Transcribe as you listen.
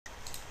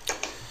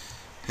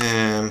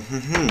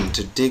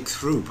To dig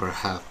through,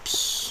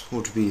 perhaps,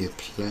 would be a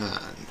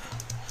plan.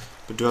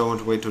 But do I want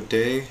to wait till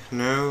day?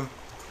 No.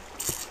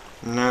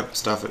 No,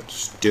 stuff it.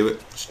 Just do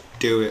it. Just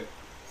do it.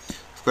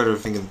 I've got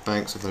everything in the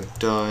bank, so if I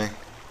die,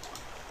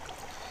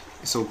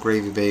 it's all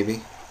gravy,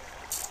 baby.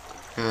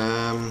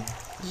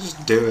 Let's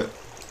just do it.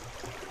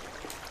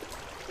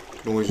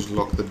 Can always just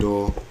lock the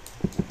door.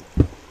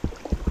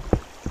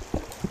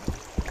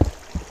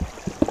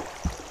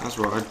 That's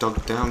right, I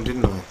dug down,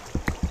 didn't I?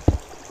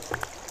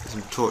 There's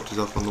some torches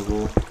up on the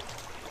wall.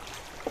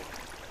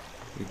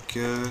 There we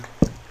go.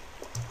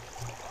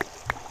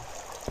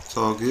 It's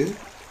all good.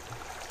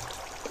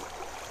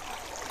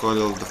 Got a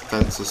little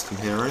defense system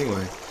here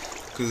anyway,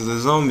 because the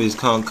zombies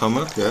can't come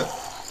up yet.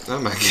 Oh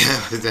my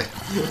god.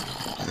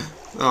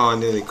 Oh, I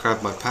nearly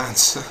crapped my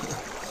pants.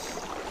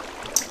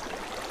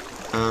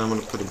 I'm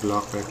gonna put a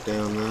block back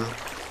down there.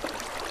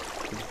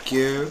 There we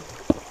go.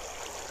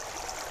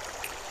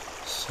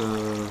 So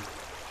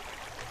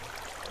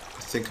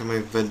I think I may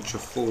venture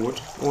forward.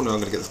 Oh no, I'm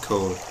gonna get this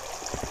coal.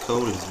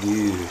 Coal is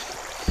good.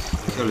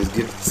 Coal is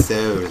good for the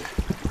soul.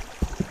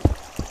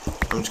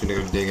 I'm just gonna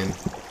go digging.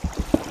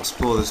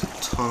 Explore this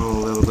tunnel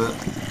a little bit.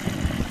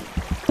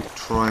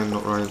 Try and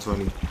not run into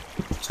any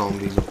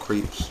zombies or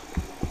creeps.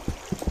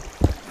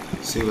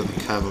 See where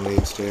the cavern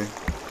leads to.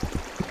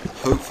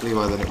 Hopefully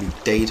by then it'll be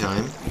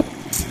daytime.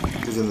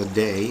 Because in the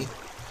day,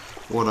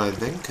 what I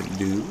then can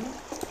do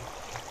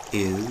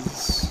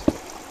is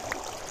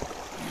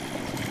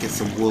get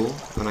some wool,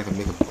 then I can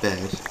make a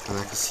bed, and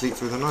I can sleep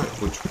through the night,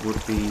 which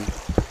would be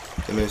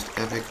the most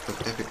epic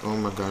of epic. Oh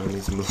my god, I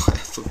need some light. I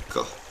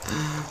forgot.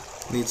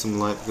 Need some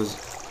light because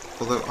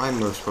although I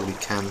most probably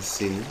can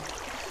see,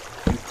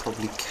 you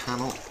probably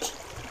cannot.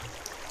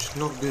 Which is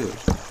not good.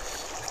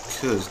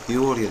 Because the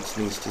audience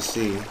needs to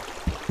see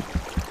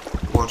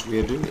what we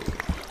are doing.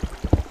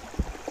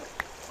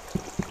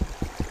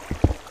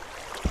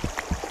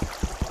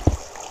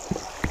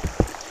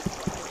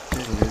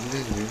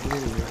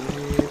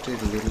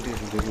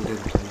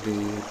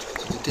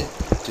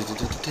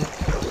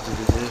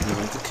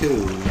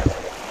 Cool.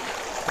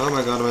 Oh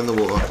my god, I'm in the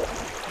water.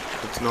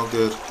 It's not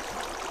good.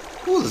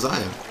 Oh, there's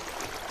iron.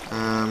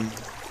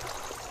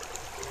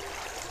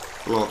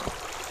 Block.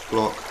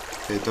 Block.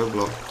 Okay, don't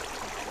block.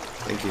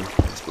 Thank you.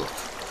 Yes, block.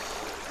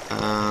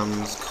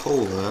 There's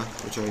coal there,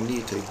 which I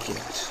need to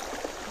get.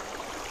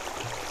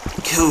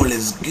 Coal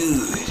is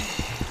good.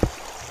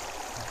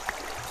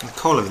 There's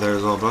coal over there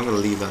as well, but I'm going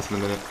to leave that for a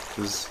minute,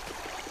 because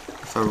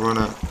if I run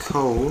out of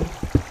coal,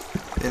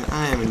 then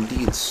I am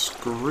indeed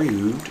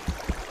screwed.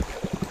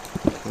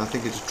 And I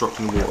think it just dropped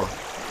in the water.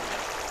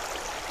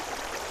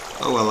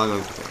 Oh well, I'll go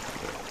with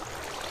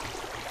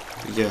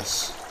that.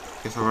 Yes,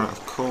 if I run out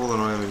of coal, then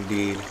I am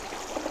indeed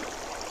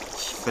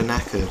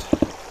knackered.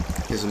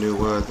 Is a new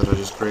word that I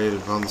just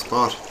created on the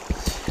spot.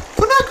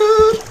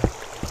 Knackered!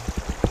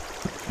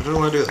 I don't know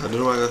why I do that. I don't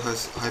know why I got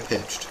high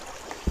pitched.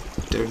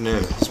 I don't know.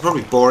 It's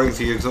probably boring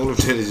for you because all I'm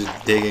doing is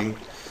just digging.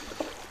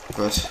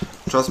 But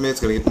trust me, it's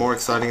going to get more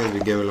exciting as we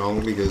go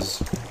along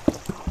because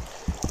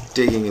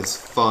digging is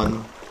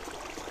fun.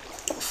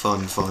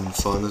 Fun, fun,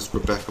 fun, as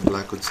Rebecca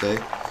Black would say.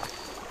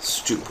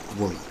 Stupid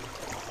woman.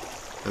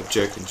 I'm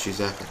joking, she's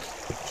epic.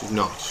 She's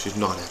not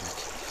epic.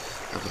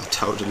 I've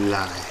told a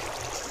lie.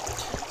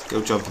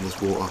 Go jump in this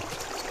water.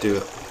 Let's do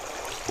it.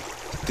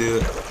 Let's do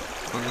it.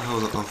 What the hell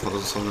is that? Oh, I thought there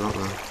was something up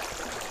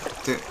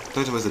there.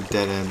 Don't tell me it's a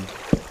dead end.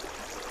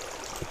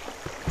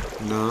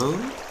 No?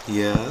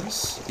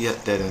 Yes? Yeah,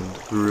 dead end.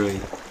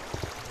 Great.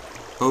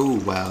 Oh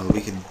well,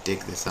 we can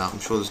dig this out. I'm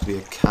sure there's going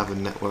to be a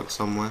cavern network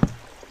somewhere.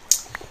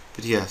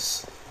 But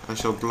yes, I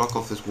shall block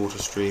off this water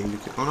stream.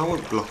 Oh no, I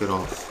won't block it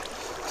off.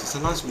 It's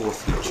a nice water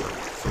feature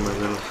for my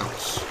little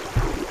house.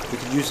 We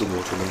can use the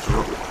water later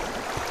on.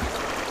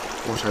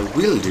 What I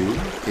will do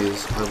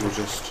is I will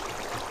just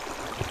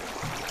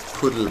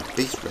put a little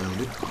base around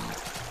it.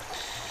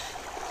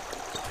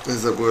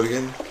 There's that word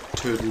again.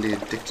 Totally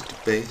addicted to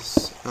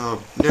base.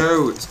 Oh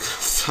no, it's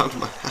found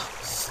my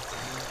house.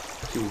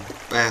 You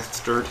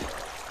bastard.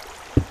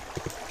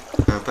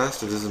 Now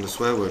bastard isn't a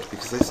swear word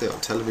because they say it on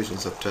television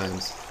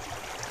sometimes.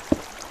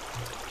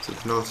 So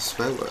it's not a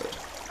swear word.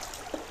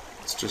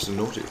 It's just a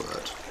naughty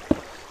word.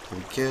 There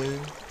we go.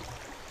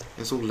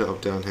 It's all lit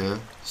up down here,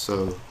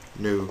 so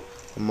no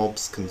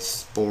mobs can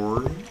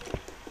spawn,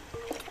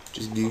 which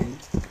is good.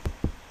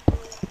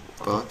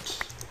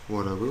 But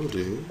what I will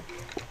do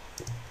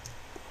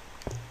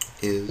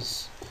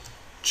is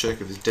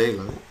check if it's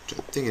daylight, which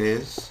I think it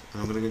is,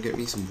 and I'm gonna go get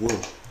me some wool.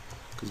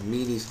 Because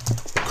me needs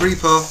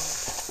creeper!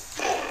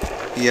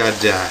 Yeah, I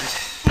died.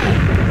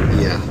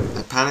 Yeah,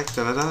 I panicked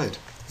and I died.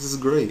 This is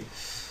great.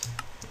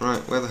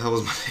 Right, where the hell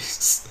was my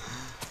base?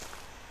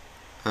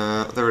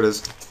 There it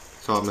is.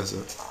 Can't miss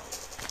it.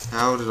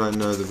 How did I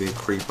know there'd be a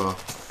creeper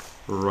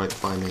right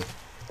by me?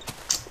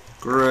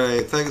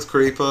 Great, thanks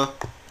creeper.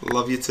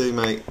 Love you too,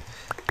 mate.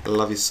 I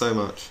love you so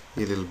much,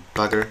 you little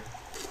bugger.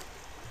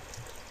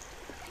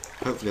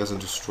 Hopefully it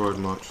hasn't destroyed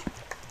much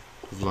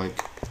of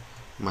like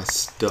my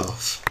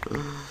stuff.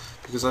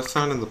 Because I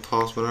found in the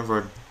past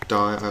whenever I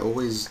die I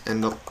always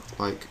end up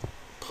like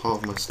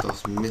part of my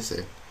stuff's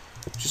missing,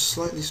 which is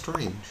slightly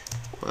strange.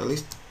 But at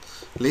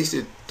least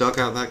it dug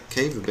out that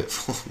cave a bit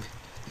for me.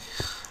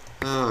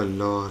 Oh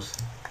Lord,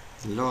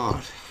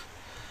 Lord,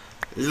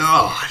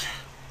 Lord!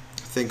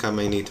 I think I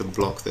may need to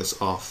block this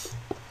off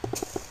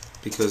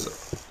because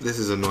this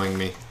is annoying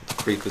me. The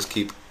creepers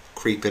keep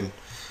creeping.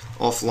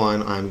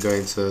 Offline, I'm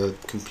going to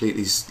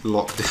completely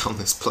lock down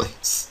this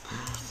place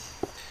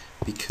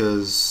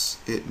because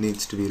it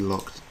needs to be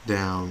locked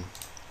down.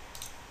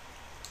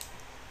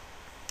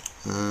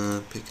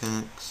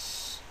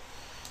 Pickaxe.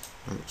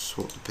 Let's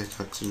swap the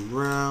pickaxes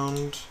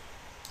around.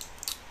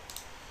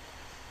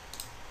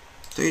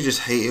 Don't you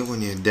just hate it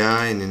when you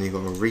die and then you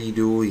gotta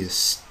redo all your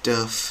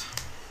stuff?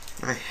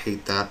 I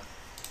hate that.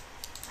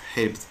 I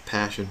hate it with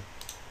passion.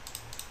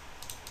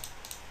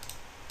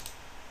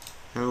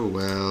 Oh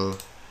well.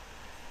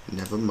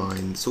 Never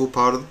mind. It's all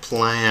part of the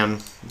plan.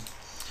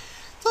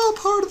 It's all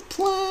part of the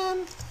plan.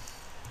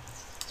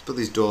 Let's put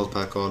these doors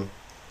back on.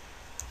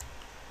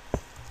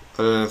 I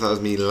don't know if that was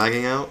me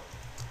lagging out.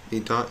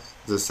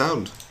 There's a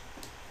sound.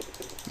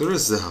 There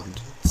is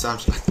sound. It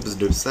sounded like there was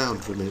no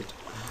sound for a minute.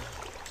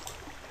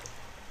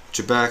 Get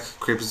your back.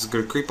 Creepers is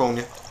gonna creep on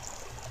you.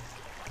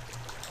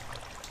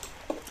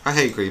 I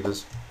hate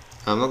creepers.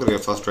 I'm not gonna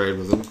get frustrated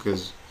with them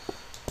because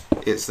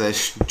it's their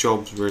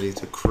jobs really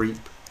to creep.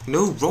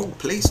 No, wrong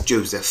place,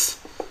 Joseph.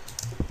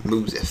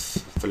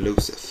 Moseph,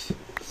 Philosoph.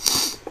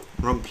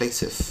 Wrong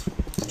placeth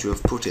that you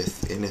have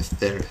putteth in if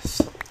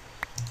thereth.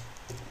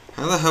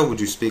 How the hell would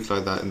you speak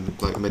like that in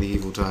like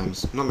medieval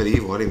times? Not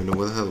medieval, I don't even know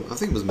where the hell. I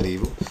think it was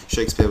medieval.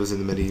 Shakespeare was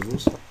in the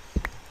medievals.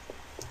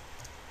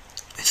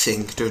 I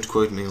think, don't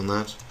quote me on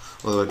that.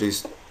 Although I do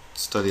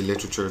study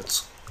literature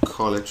at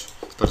college.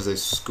 I was about to say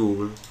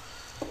school.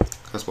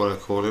 That's what I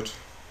call it.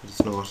 But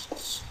it's not.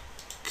 It's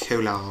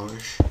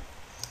collage.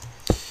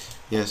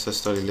 Yes, I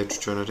study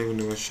literature and I don't even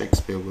know where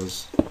Shakespeare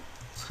was.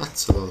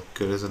 That's a lot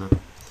good, isn't it?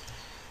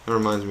 That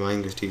reminds me, my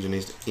English teacher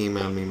needs to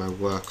email me my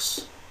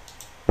works,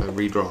 my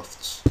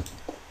redrafts,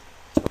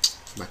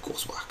 my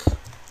coursework.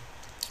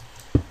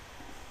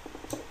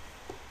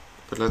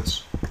 But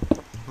let's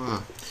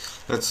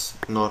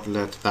not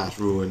let that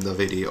ruin the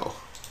video.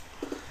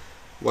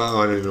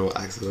 Wow, I don't know what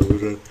accent I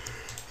was in.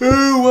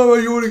 Oh, wow,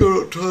 you already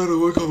got up tired. I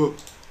woke up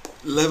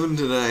at 11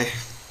 today.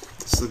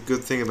 It's the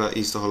good thing about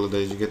Easter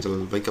holidays, you get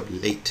to wake up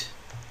late.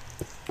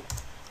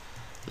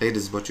 Late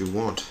is what you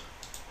want.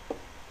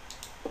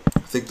 I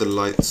think the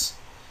lights...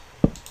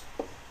 I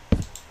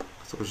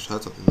thought we just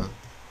had something there.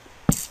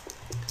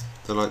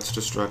 The lights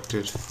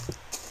distracted.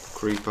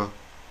 Creeper.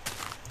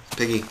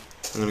 Piggy.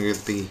 I'm gonna get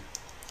the piggy.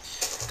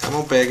 Come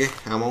on, Piggy.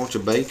 I want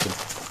your bacon.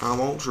 I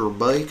want your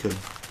bacon.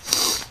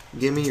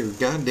 Give me your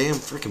goddamn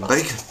freaking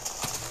bacon.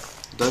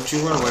 Don't you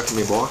run away from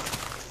me, boy.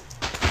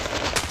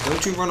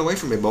 Don't you run away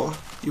from me, boy.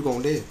 You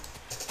gonna die.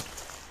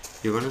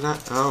 You gonna die?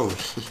 Oh,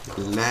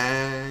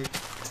 lag.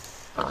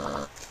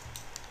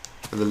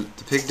 And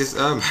the pig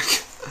oh my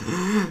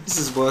god. This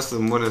is worse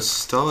than when it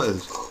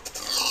started.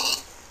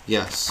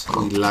 Yes,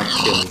 we lag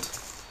killed.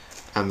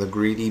 And the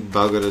greedy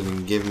bugger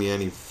didn't give me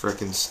any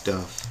frickin'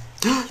 stuff.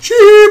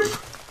 Sheep!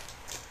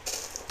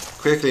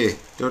 Quickly,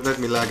 don't let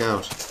me lag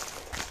out.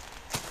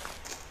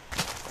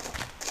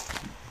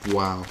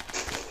 Wow.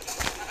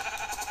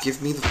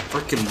 Give me the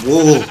frickin'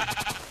 wool!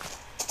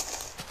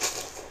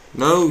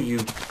 No,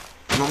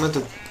 I'm not meant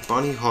to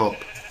bunny hop.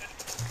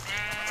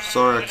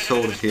 Sorry I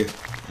killed you.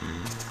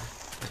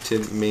 I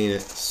didn't mean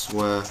it, I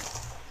swear.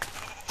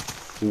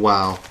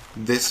 Wow.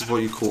 This is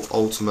what you call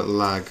ultimate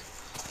lag.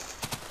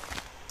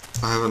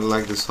 I haven't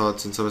lagged this hard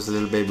since I was a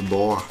little baby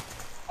boy.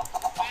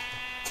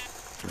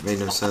 It made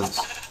no sense.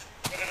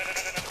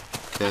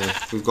 Okay,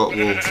 we've got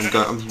wool.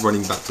 I'm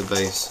running back to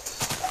base.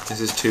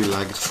 This is too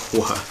lagged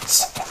for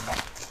words.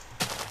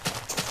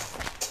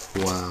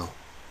 Wow.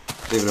 I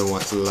don't even know why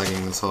it's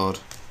lagging this hard.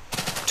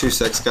 2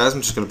 secs, guys.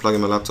 I'm just going to plug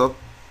in my laptop.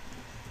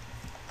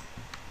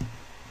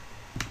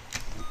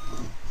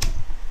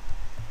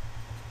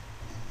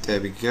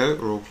 There we go.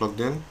 We're all plugged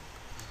in.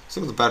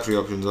 See what the battery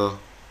options are.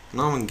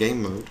 Now I'm in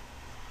game mode.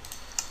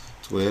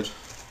 It's weird.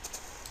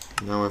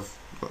 Now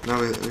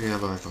we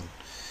have icon.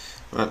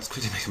 Right, let's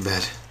quickly make a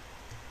bed.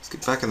 Let's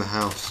get back in the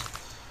house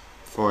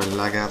before I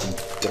lag out and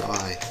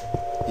die.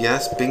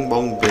 Yes, bing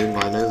bong boom.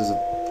 I know there's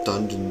a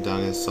dungeon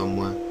down here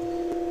somewhere.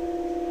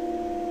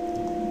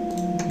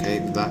 Okay,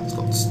 that's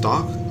got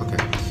stock.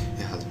 Okay,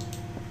 it hasn't.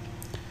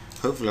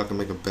 Hopefully I can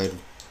make a bed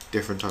with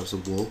different types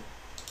of wool.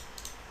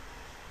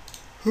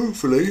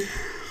 Hopefully.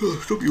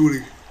 Oh, stop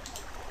yawning.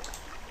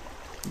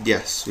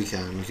 Yes, we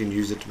can. We can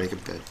use it to make a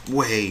bed.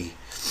 Way.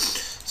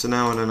 So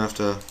now I don't have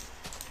to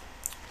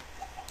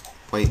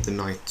wait the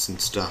nights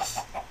and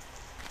stuff.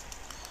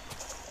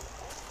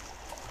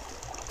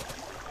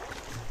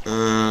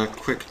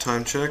 Quick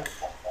time check.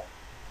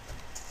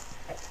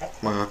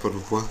 My iPod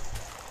will work.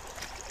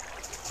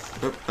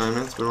 Nope, 9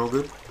 minutes, we're all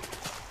good.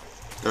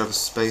 Gotta have a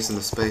space and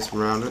the space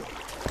around it.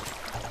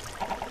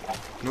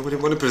 Nobody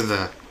want to put it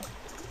there.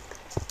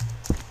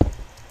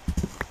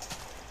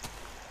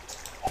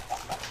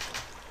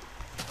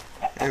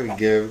 There we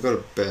go, we've got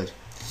a bed.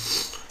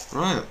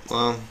 Right,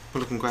 well,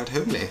 we're looking quite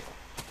homely.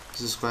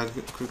 This is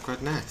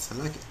quite nice. I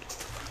like it.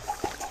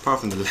 Apart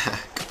from the lag.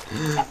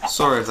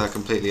 Sorry if that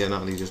completely and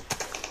utterly just,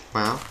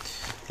 wow,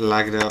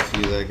 lagged out for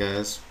you there,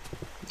 guys.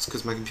 It's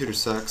because my computer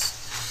sucks.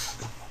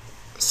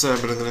 Sorry,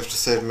 but I'm going to have to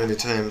say it many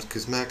times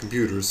because my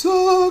computer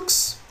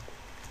sucks.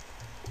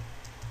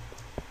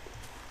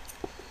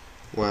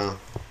 Wow.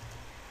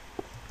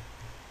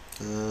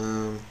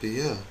 But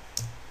yeah.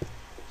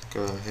 Let's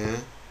go out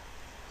here.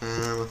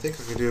 I think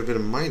I can do a bit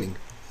of mining.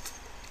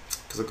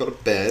 Because I've got a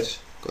bed,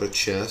 got a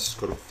chest,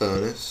 got a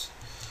furnace.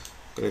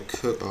 Got to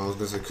cook. Oh, I was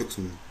going to say cook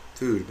some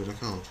food, but I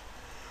can't.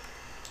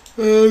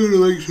 I'm going to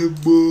make some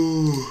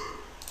more.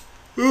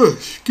 Oh,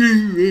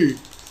 excuse me.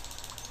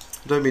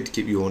 I don't mean to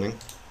keep yawning.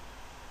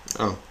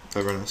 Oh, I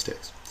ran out of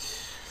sticks.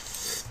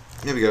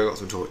 There we go, I got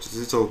some torches.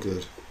 It's all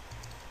good.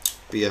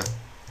 But yeah.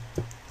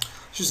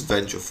 Let's just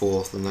venture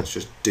forth and let's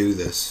just do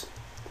this.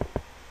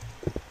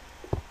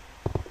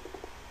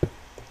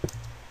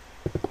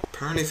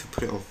 Apparently if you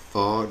put it on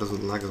far, it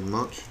doesn't lag as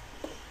much.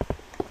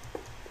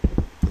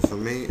 And for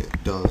me,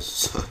 it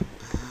does.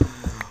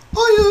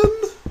 Iron!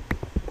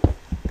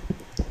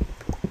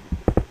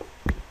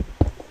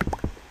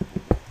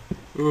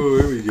 Oh,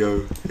 here we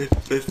go.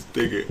 Let's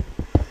dig it.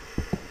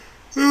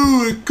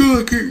 Oh my god,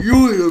 I keep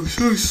yawning. I'm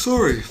so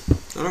sorry.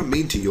 I don't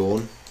mean to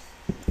yawn.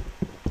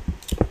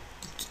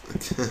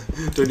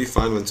 Don't you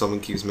find when someone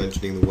keeps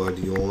mentioning the word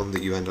yawn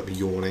that you end up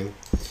yawning?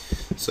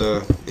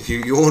 So, if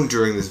you yawn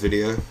during this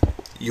video,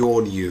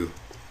 yawn you.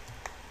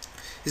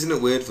 Isn't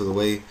it weird for the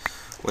way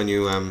when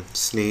you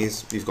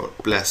sneeze, you've got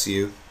bless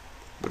you,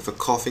 but for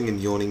coughing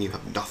and yawning you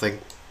have nothing?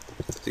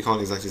 So you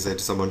can't exactly say to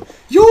someone,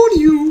 yawn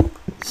you,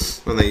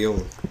 when they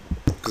yawn.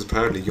 Because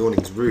apparently yawning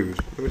is rude.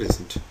 No, it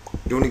isn't.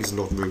 Yawning is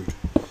not rude.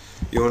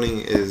 Yawning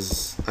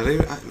is...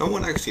 no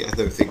one actually, I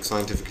don't think,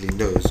 scientifically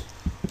knows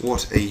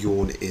what a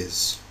yawn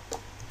is.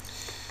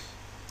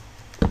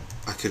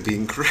 I could be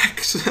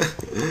incorrect.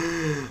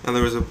 And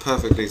there is a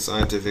perfectly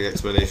scientific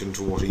explanation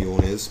to what a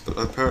yawn is, but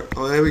apparently...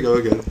 Oh, here we go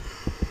again.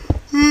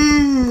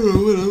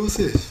 What's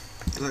this?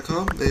 Is that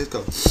calm? There it's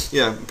gone.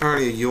 Yeah,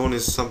 apparently a yawn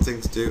is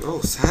something to do...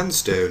 Oh,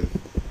 sandstone.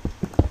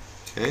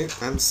 Okay,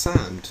 and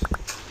sand.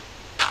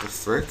 The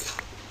frick?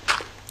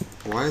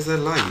 Why is there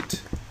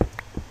light?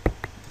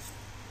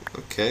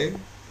 Okay.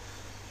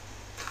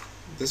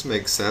 This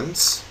makes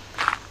sense.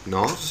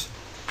 Not.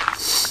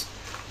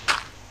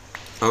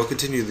 I will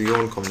continue the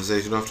yawn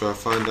conversation after I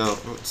find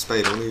out... Oh,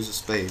 spade. I want to use a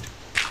spade.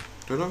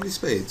 Do I not have any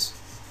spades?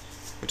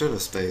 I don't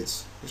have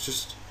spades. It's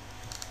just...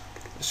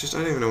 I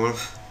don't even know what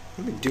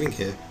am I doing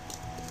here.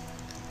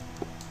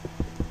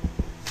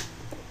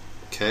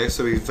 Okay,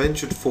 so we've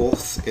ventured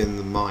forth in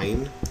the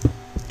mine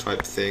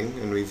type thing,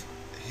 and we've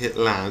hit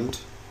land.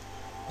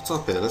 What's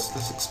up here? Let's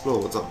explore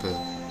what's up here.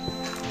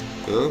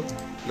 Oh,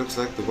 looks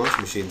like the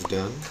washing machine's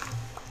done.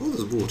 Oh,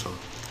 there's water.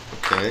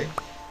 Okay.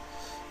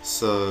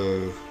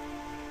 So...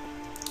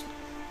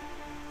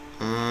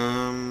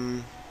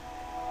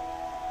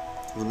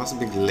 there must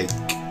be a big lake.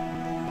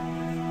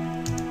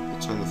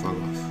 Turn the fog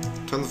off.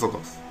 Turn the fog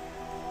off.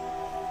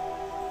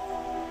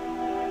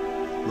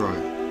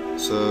 Right.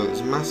 So there's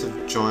a massive,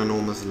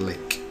 ginormous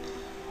lake.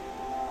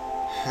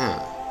 Huh.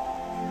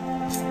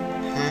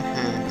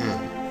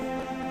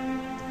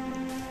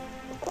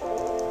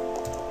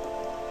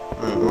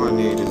 Right, what I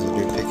need is a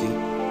new picky.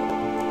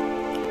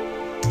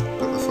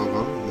 Put the fog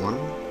on. One.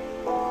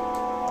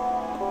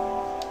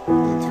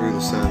 Go through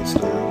the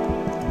sandstone.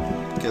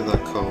 Get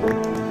that coal.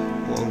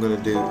 What I'm going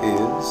to do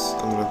is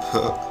I'm going to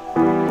put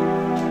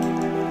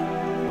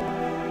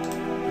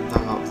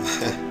that up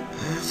there,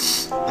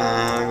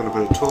 and I'm going to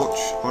put a torch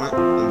on it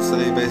and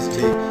say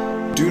basically,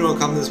 do not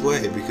come this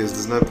way because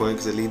there's no point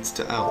because it leads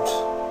to out,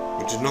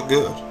 which is not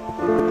good. I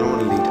don't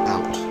want to lead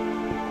out.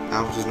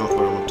 Out is not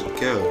where I want to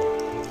go.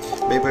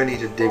 Maybe I need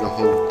to dig a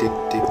hole, dig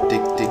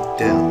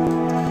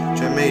down,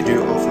 which I may do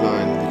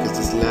offline because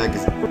this lag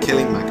is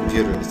killing my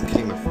computer and it's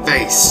killing my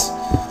face.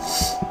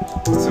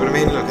 See what I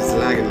mean? Look, it's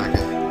lagging like a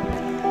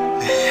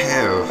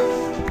hell.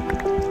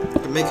 You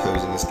can make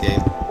hoes in this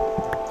game.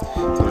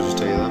 Thought I'd just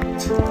tell you that.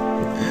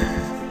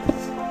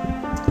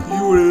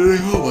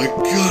 Yawning. Oh my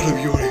god, I'm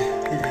yawning.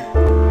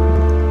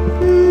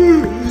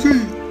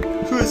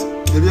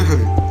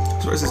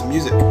 Sorry, this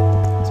music.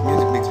 This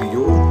music makes me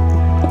yawn.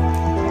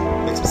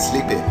 Makes me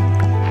sleepy.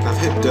 I've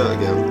hit dirt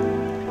again.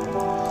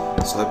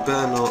 So I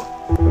better not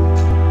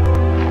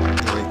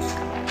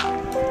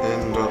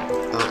end up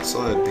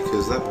outside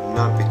because that would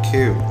not be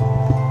cool.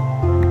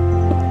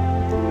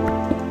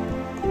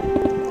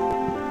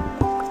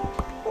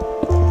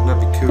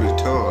 That'd be cool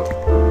at all.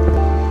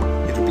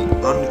 It would be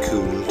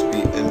uncool to be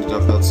ended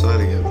up outside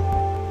again. I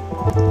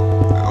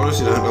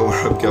honestly don't know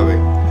where I'm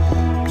going.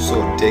 I'm just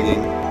sort of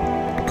digging.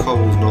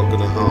 Cobble's not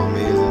going to harm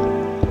me, is it?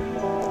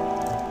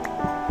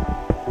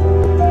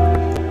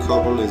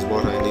 Cobble is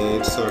what I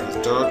need. Sorry, it's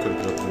dark. I'm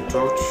going to put a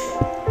torch.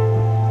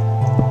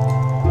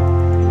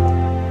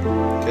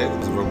 Okay, that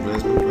was the wrong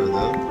placement right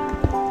there.